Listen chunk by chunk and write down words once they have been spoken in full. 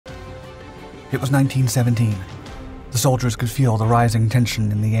It was 1917. The soldiers could feel the rising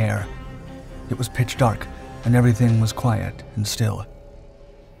tension in the air. It was pitch dark, and everything was quiet and still.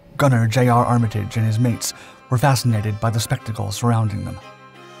 Gunner JR Armitage and his mates were fascinated by the spectacle surrounding them.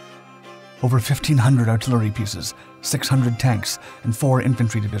 Over 1,500 artillery pieces, 600 tanks, and 4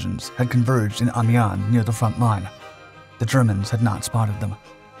 infantry divisions had converged in Amiens near the front line. The Germans had not spotted them.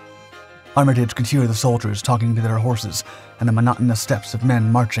 Armitage could hear the soldiers talking to their horses and the monotonous steps of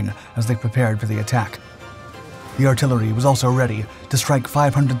men marching as they prepared for the attack. The artillery was also ready to strike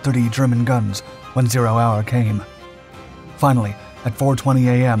 530 German guns when 0 hour came. Finally, at 4:20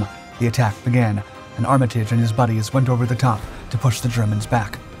 a.m., the attack began, and Armitage and his buddies went over the top to push the Germans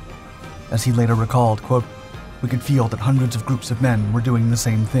back. As he later recalled, quote, "We could feel that hundreds of groups of men were doing the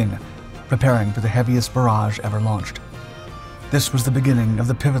same thing, preparing for the heaviest barrage ever launched." This was the beginning of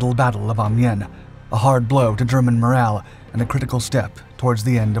the pivotal Battle of Amiens, a hard blow to German morale and a critical step towards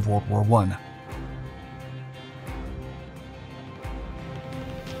the end of World War I.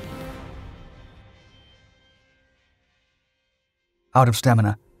 Out of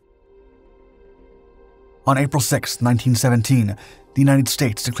stamina. On April 6, 1917, the United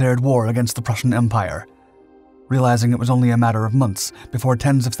States declared war against the Prussian Empire. Realizing it was only a matter of months before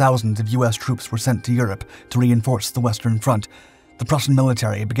tens of thousands of U.S. troops were sent to Europe to reinforce the Western Front, the Prussian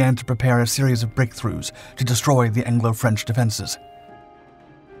military began to prepare a series of breakthroughs to destroy the Anglo-French defenses.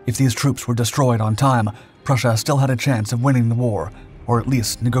 If these troops were destroyed on time, Prussia still had a chance of winning the war, or at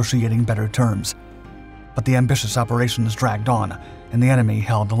least negotiating better terms. But the ambitious operations dragged on, and the enemy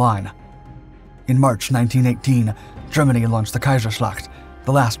held the line. In March 1918, Germany launched the Kaiserschlacht,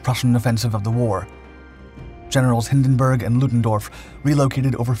 the last Prussian offensive of the war. Generals Hindenburg and Ludendorff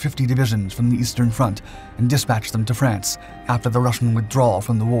relocated over 50 divisions from the Eastern Front and dispatched them to France after the Russian withdrawal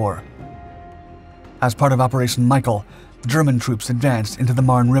from the war. As part of Operation Michael, the German troops advanced into the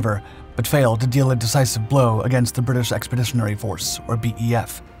Marne River but failed to deal a decisive blow against the British Expeditionary Force, or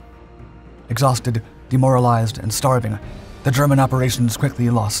BEF. Exhausted, demoralized, and starving, the German operations quickly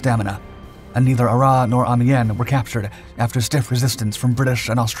lost stamina, and neither Arras nor Amiens were captured after stiff resistance from British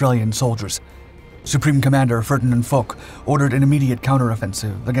and Australian soldiers. Supreme Commander Ferdinand Foch ordered an immediate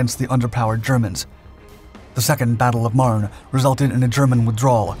counteroffensive against the underpowered Germans. The Second Battle of Marne resulted in a German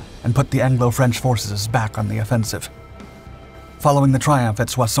withdrawal and put the Anglo-French forces back on the offensive. Following the triumph at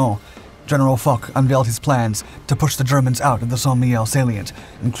Soissons, General Foch unveiled his plans to push the Germans out of the Saint-Mihiel salient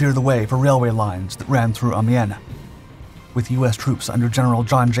and clear the way for railway lines that ran through Amiens. With U.S. troops under General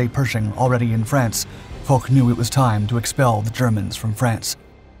John J. Pershing already in France, Foch knew it was time to expel the Germans from France.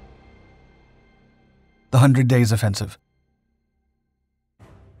 The 100 Days Offensive.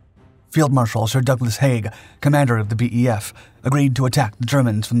 Field Marshal Sir Douglas Haig, commander of the BEF, agreed to attack the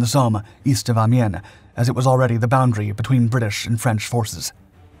Germans from the Somme, east of Amiens, as it was already the boundary between British and French forces.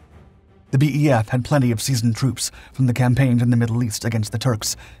 The BEF had plenty of seasoned troops from the campaigns in the Middle East against the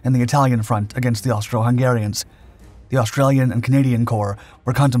Turks and the Italian front against the Austro-Hungarians. The Australian and Canadian Corps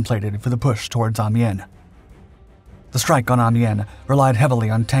were contemplated for the push towards Amiens. The strike on Amiens relied heavily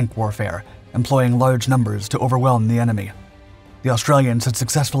on tank warfare, employing large numbers to overwhelm the enemy. The Australians had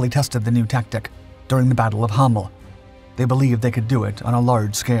successfully tested the new tactic during the Battle of Hamel. They believed they could do it on a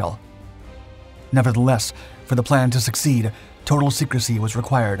large scale. Nevertheless, for the plan to succeed, total secrecy was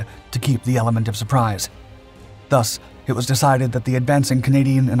required to keep the element of surprise. Thus, it was decided that the advancing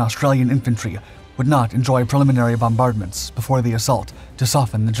Canadian and Australian infantry would not enjoy preliminary bombardments before the assault to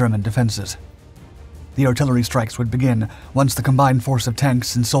soften the German defenses. The artillery strikes would begin once the combined force of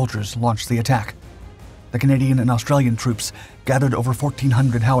tanks and soldiers launched the attack. The Canadian and Australian troops gathered over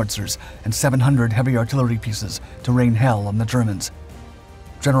 1,400 Howitzers and 700 heavy artillery pieces to rain hell on the Germans.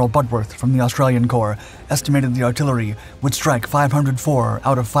 General Budworth from the Australian Corps estimated the artillery would strike 504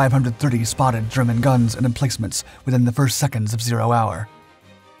 out of 530 spotted German guns and emplacements within the first seconds of 0 hour.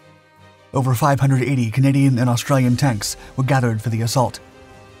 Over 580 Canadian and Australian tanks were gathered for the assault.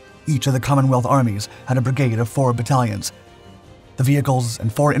 Each of the Commonwealth armies had a brigade of 4 battalions. The vehicles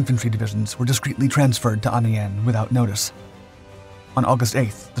and 4 infantry divisions were discreetly transferred to Amiens without notice. On August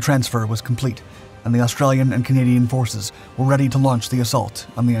 8th, the transfer was complete, and the Australian and Canadian forces were ready to launch the assault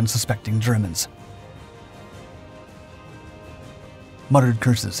on the unsuspecting Germans. Muttered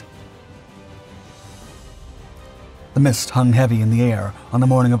curses. The mist hung heavy in the air on the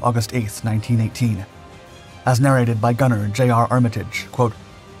morning of August 8th, 1918. As narrated by gunner JR Armitage, quote,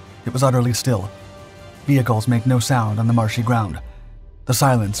 "It was utterly still. Vehicles made no sound on the marshy ground. The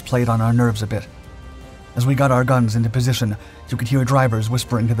silence played on our nerves a bit. As we got our guns into position, you could hear drivers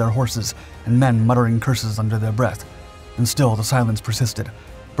whispering to their horses and men muttering curses under their breath, and still the silence persisted,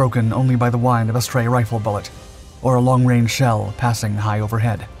 broken only by the whine of a stray rifle bullet or a long-range shell passing high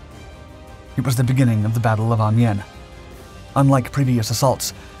overhead." It was the beginning of the Battle of Amiens. Unlike previous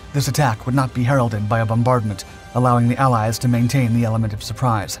assaults, this attack would not be heralded by a bombardment, allowing the Allies to maintain the element of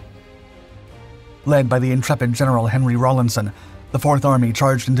surprise. Led by the intrepid General Henry Rawlinson, the Fourth Army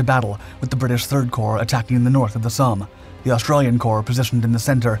charged into battle with the British Third Corps attacking in the north of the Somme, the Australian Corps positioned in the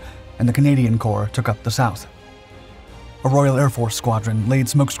center, and the Canadian Corps took up the south. A Royal Air Force squadron laid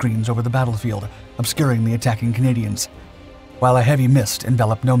smokescreens over the battlefield, obscuring the attacking Canadians, while a heavy mist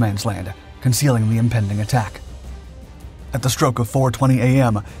enveloped no man's land, concealing the impending attack. At the stroke of 4:20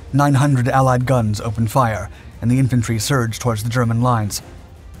 a.m., 900 Allied guns opened fire, and the infantry surged towards the German lines.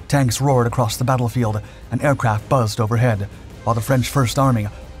 Tanks roared across the battlefield, and aircraft buzzed overhead, while the French First Army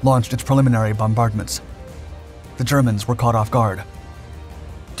launched its preliminary bombardments. The Germans were caught off guard.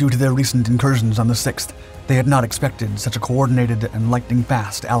 Due to their recent incursions on the 6th, they had not expected such a coordinated and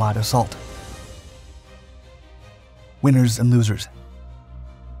lightning-fast Allied assault. Winners and losers.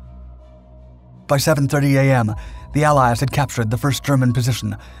 By 7:30 a.m., the Allies had captured the first German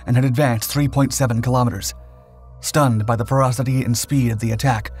position and had advanced 3.7 kilometers. Stunned by the ferocity and speed of the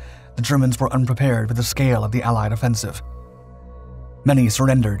attack, the Germans were unprepared for the scale of the Allied offensive. Many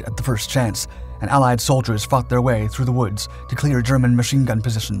surrendered at the first chance, and Allied soldiers fought their way through the woods to clear German machine gun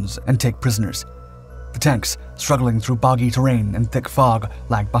positions and take prisoners. The tanks, struggling through boggy terrain and thick fog,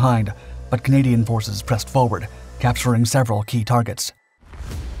 lagged behind, but Canadian forces pressed forward, capturing several key targets.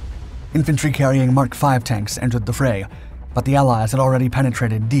 Infantry carrying Mark V tanks entered the fray, but the Allies had already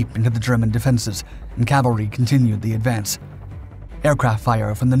penetrated deep into the German defenses, and cavalry continued the advance. Aircraft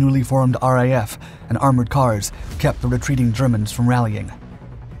fire from the newly formed RAF and armored cars kept the retreating Germans from rallying.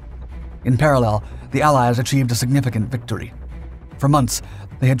 In parallel, the Allies achieved a significant victory. For months,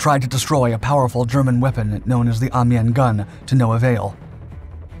 they had tried to destroy a powerful German weapon known as the Amiens gun to no avail.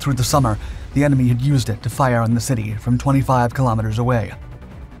 Through the summer, the enemy had used it to fire on the city from 25 kilometers away.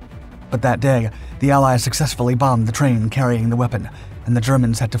 But that day, the Allies successfully bombed the train carrying the weapon, and the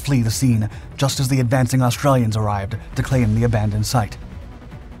Germans had to flee the scene just as the advancing Australians arrived to claim the abandoned site.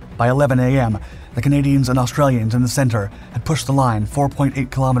 By 11 a.m., the Canadians and Australians in the center had pushed the line 4.8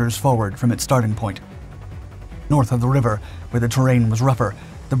 kilometers forward from its starting point. North of the river, where the terrain was rougher,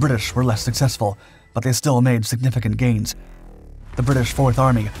 the British were less successful, but they still made significant gains. The British Fourth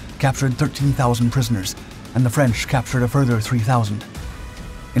Army captured 13,000 prisoners, and the French captured a further 3,000.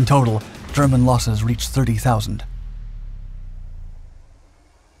 In total, German losses reached 30,000.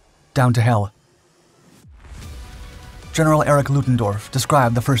 Down to hell. General Erich Ludendorff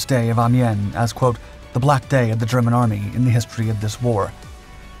described the first day of Amiens as, quote, the black day of the German army in the history of this war.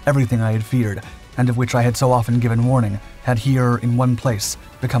 Everything I had feared, and of which I had so often given warning, had here, in one place,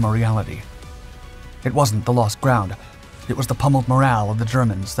 become a reality. It wasn't the lost ground. It was the pummeled morale of the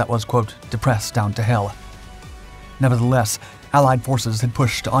Germans that was, quote, depressed down to hell. Nevertheless, Allied forces had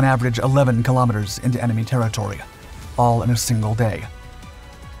pushed on average 11 kilometers into enemy territory, all in a single day.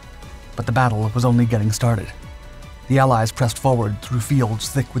 But the battle was only getting started. The Allies pressed forward through fields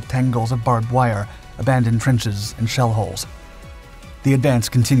thick with tangles of barbed wire, abandoned trenches, and shell holes. The advance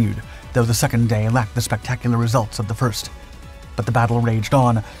continued, though the second day lacked the spectacular results of the first. But the battle raged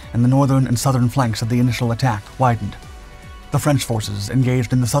on, and the northern and southern flanks of the initial attack widened. The French forces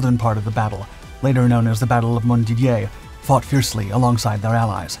engaged in the southern part of the battle, later known as the Battle of Montdidier, fought fiercely alongside their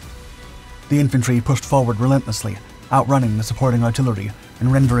allies. The infantry pushed forward relentlessly, outrunning the supporting artillery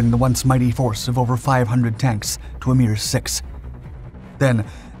and rendering the once mighty force of over 500 tanks to a mere 6. Then,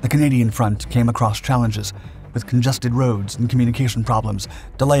 the Canadian front came across challenges, with congested roads and communication problems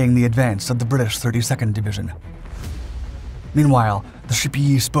delaying the advance of the British 32nd Division. Meanwhile, the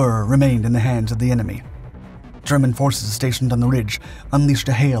Chipilly Spur remained in the hands of the enemy. German forces stationed on the ridge unleashed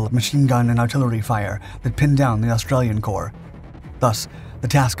a hail of machine gun and artillery fire that pinned down the Australian Corps. Thus, the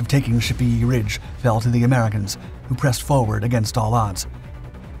task of taking Chipilly Ridge fell to the Americans, who pressed forward against all odds.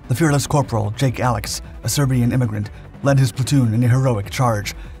 The fearless Corporal Jake Alex, a Serbian immigrant, led his platoon in a heroic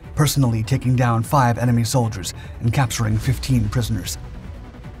charge, personally taking down 5 enemy soldiers and capturing 15 prisoners.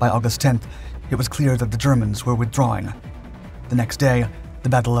 By August 10th, it was clear that the Germans were withdrawing. The next day, the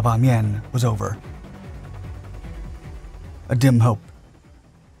Battle of Amiens was over. A dim hope.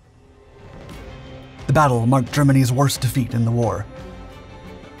 The battle marked Germany's worst defeat in the war.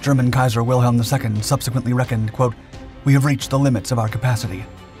 German Kaiser Wilhelm II subsequently reckoned, quote, "We have reached the limits of our capacity.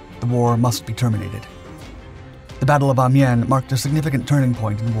 The war must be terminated." The Battle of Amiens marked a significant turning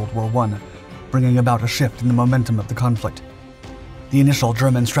point in World War I, bringing about a shift in the momentum of the conflict. The initial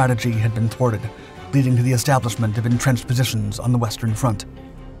German strategy had been thwarted, leading to the establishment of entrenched positions on the Western Front.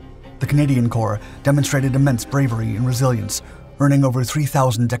 The Canadian Corps demonstrated immense bravery and resilience, earning over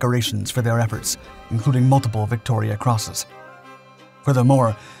 3,000 decorations for their efforts, including multiple Victoria Crosses.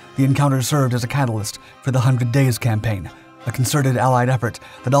 Furthermore, the encounter served as a catalyst for the 100 Days Campaign, a concerted Allied effort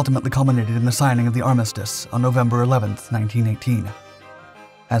that ultimately culminated in the signing of the armistice on November 11, 1918.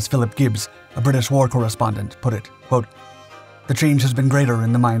 As Philip Gibbs, a British war correspondent, put it, quote, "The change has been greater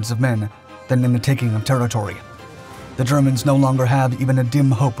in the minds of men than in the taking of territory. The Germans no longer have even a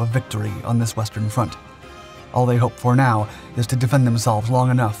dim hope of victory on this Western front. All they hope for now is to defend themselves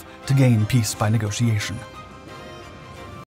long enough to gain peace by negotiation."